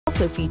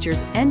also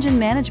features engine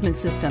management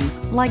systems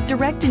like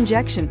direct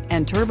injection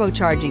and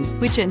turbocharging,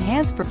 which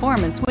enhance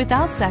performance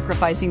without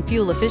sacrificing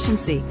fuel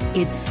efficiency.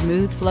 Its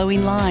smooth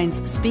flowing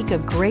lines speak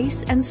of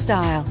grace and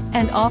style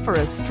and offer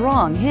a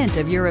strong hint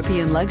of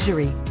European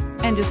luxury,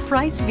 and is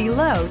priced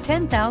below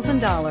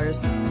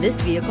 $10,000.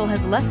 This vehicle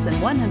has less than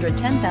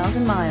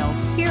 110,000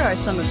 miles. Here are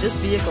some of this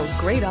vehicle's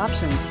great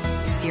options: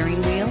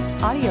 steering wheel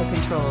audio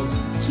controls,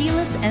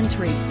 keyless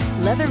entry,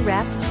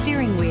 leather-wrapped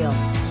steering wheel,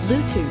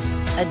 Bluetooth,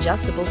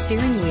 adjustable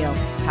steering wheel,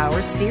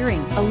 power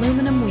steering,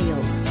 aluminum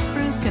wheels,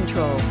 cruise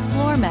control,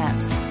 floor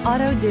mats,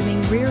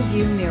 auto-dimming rear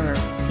view mirror,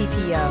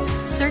 PPO.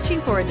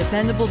 Searching for a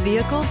dependable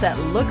vehicle that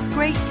looks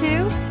great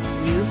too?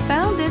 You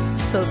found it,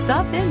 so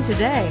stop in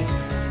today.